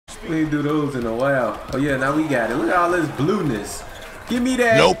We didn't do those in a while. Oh yeah, now we got it. Look at all this blueness. Give me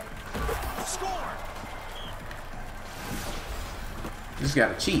that. Nope. Just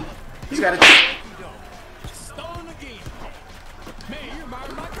gotta cheat. Just gotta cheat.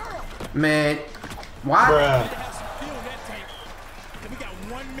 Man, why? Bruh.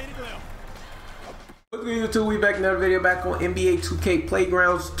 What's good, YouTube? We back in another video, back on NBA 2K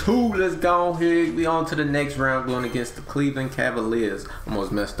Playgrounds 2. Let's go here. We on to the next round, going against the Cleveland Cavaliers.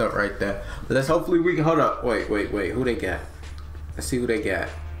 Almost messed up right there. But let's hopefully we can hold up. Wait. Who they got? Let's see who they got.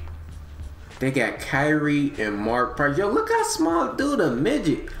 They got Kyrie and Mark Price. Yo, look how small dude, a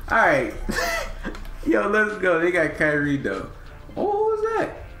midget. All right. Yo, let's go. They got Kyrie though. Oh, who's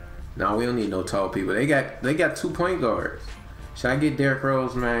that? No, we don't need no tall people. They got 2 point guards. Should I get Derrick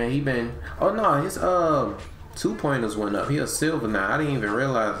Rose, man? He been... Oh, no. His 2-pointers went up. He a silver now. I didn't even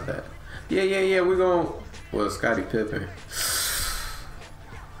realize that. Yeah. We're going... Well, Scottie Pippen.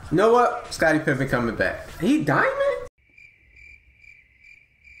 You know what? Scottie Pippen coming back. He diamond?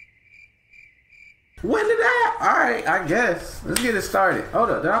 When did that? Alright, I guess. Let's get it started. Hold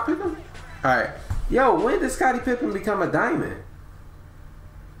up. Did I pick him? Alright. Yo, when did Scottie Pippen become a diamond?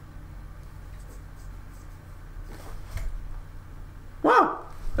 Wow,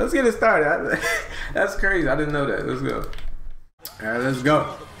 let's get it started. That's crazy. I didn't know that. Let's go. All right, let's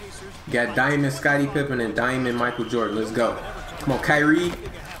go. Got Diamond Scottie Pippen and Diamond Michael Jordan. Let's go. Come on, Kyrie.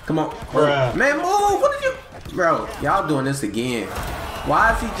 Come on. Oh, man, move. What did you... Bro, y'all doing this again.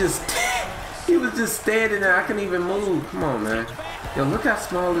 Why is he just... He was just standing there. I couldn't even move. Come on, man. Yo, look how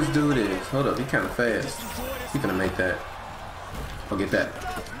small this dude is. Hold up. He kind of fast. He gonna make that. Oh, get that.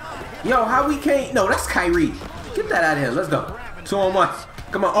 Yo, how we can't... No, that's Kyrie. Get that out of here. Let's go. 2 on 1.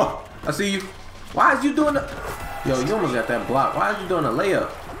 Come on. Oh, I see you. Why is you doing the... Yo, you almost got that block. Why is you doing a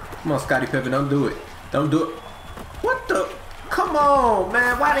layup? Come on, Scottie Pippen. Don't do it. Don't do it. What the... Come on,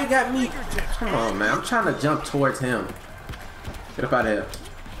 man. Why they got me? Come on, man. I'm trying to jump towards him. Get up out of here.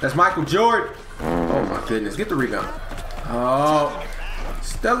 That's Michael Jordan. Oh, my goodness. Get the rebound. Oh.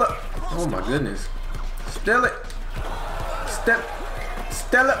 Stella. Oh, my goodness. Stella.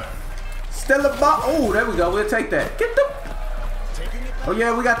 Stella ball. Oh, there we go. We'll take that. Get the... Oh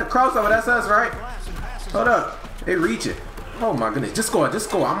yeah, we got the crossover. That's us, right? Hold up. They reach it. Oh my goodness. Just score. Just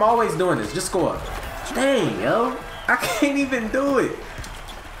score. I'm always doing this. Just score. Dang, yo. I can't even do it.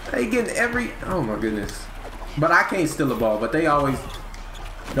 They getting every... Oh my goodness. But I can't steal the ball. But they always...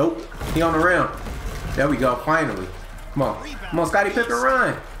 Nope. He on the rim. There we go. Finally. Come on. Come on, Scottie Pippen,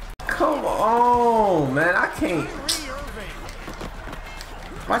 run. Come on, man. I can't...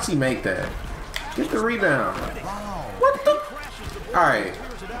 Watch he make that. Get the rebound. What the... Alright.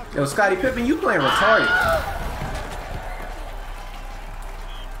 Yo, Scottie Pippen, you playing retarded.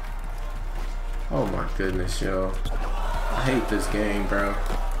 Oh my goodness, yo. I hate this game, bro.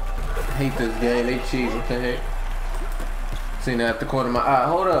 I hate this game. They cheat. What the heck? Seen that at the corner of my eye.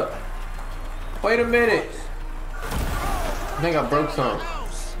 Hold up. Wait a minute. I think I broke something.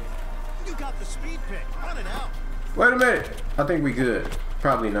 Wait a minute. I think we good.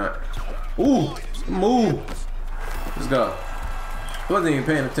 Probably not. Ooh. Move. Let's go. I wasn't even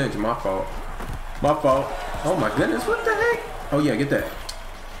paying attention. My fault. My fault. Oh my goodness. What the heck? Oh yeah, get that.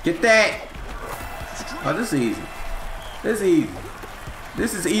 Get that. Oh, this is easy. This is easy.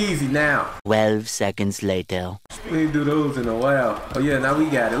 This is easy now. 12 seconds later. We didn't do those in a while. Oh yeah, now we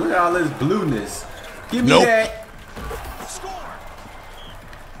got it. Look at all this blueness. Give me that.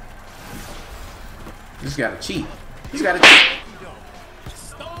 You just gotta cheat. You just gotta cheat.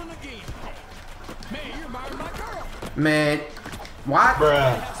 Man, what?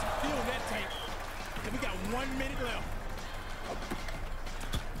 Bruh.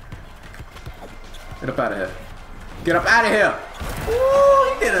 Get up out of here. Get up out of here.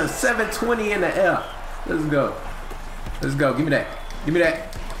 Ooh, he did a 720 in the air. Let's go. Let's go. Give me that. Give me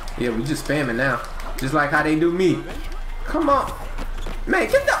that. Yeah, we just spamming now. Just like how they do me. Come on. Man,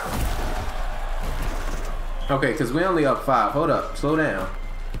 get the... Okay, because we only up 5. Hold up. Slow down. All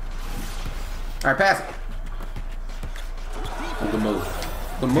right, pass it. Good move.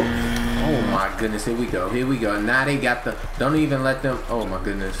 Good move. Oh my goodness. Here we go. Here we go. Now they got the... Don't even let them... Oh my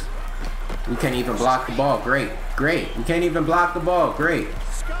goodness. We can't even block the ball. Great. Great. We can't even block the ball. Great.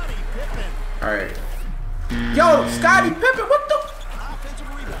 Alright. Yo, Scottie Pippen, what the...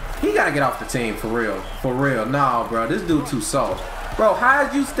 He gotta get off the team for real. For real. Nah, bro. This dude too soft. Bro, how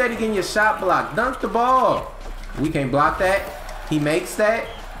is you steady getting your shot blocked? Dunk the ball. We can't block that. He makes that.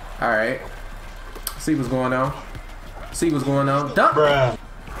 Alright. See what's going on. See what's going on. Dunk. Bruh.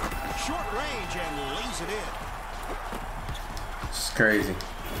 Short range and lays it in. It's crazy.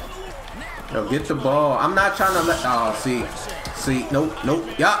 Yo, get the ball. I'm not trying to let... Oh, see. See, nope, nope.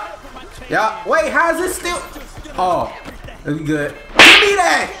 Yeah. Yeah. Wait, how is it still? Oh, that's good. Give me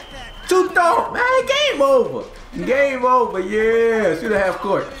that. Two throw. Man, game over. Game over. Yeah. Shoot a half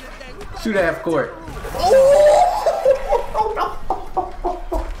court. Shoot a half court. Oh.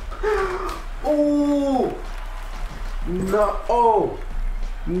 No. Oh.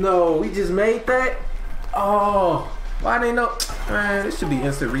 No. We just made that. Oh. Why didn't know? Man, this should be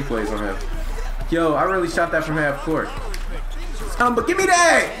instant replays on him. Yo, I really shot that from half court. But give me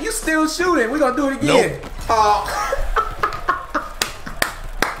that! You still shooting. We're gonna do it again. Nope. Oh.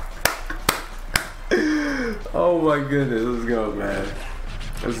 Oh my goodness. Let's go, man.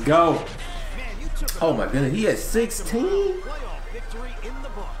 Let's go. Oh my goodness. He had 16?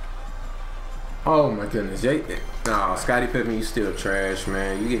 Oh my goodness. No, Scottie Pippen, you still trash,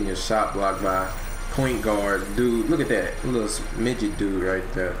 man. You getting your shot blocked by point guard dude. Look at that little midget dude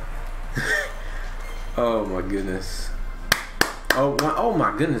right there. Oh my goodness. Oh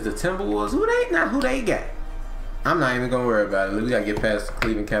my goodness, the Timberwolves. Who they got? I'm not even gonna worry about it. We gotta get past the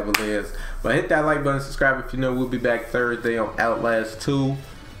Cleveland Cavaliers. But hit that like button, subscribe if you know. We'll be back Thursday on Outlast 2,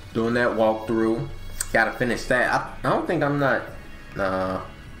 doing that walkthrough. Gotta finish that. I don't think I'm not. Nah,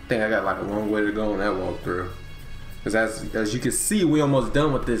 I think I got like a long way to go on that walkthrough. Cause as you can see, we almost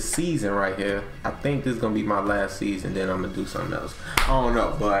done with this season right here. I think this is gonna be my last season. Then I'm gonna do something else. I don't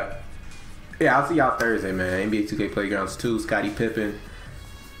know, but yeah, I'll see y'all Thursday, man. NBA 2K Playgrounds 2, Scottie Pippen.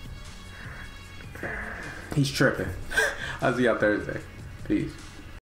 He's tripping. I'll see y'all Thursday. Peace.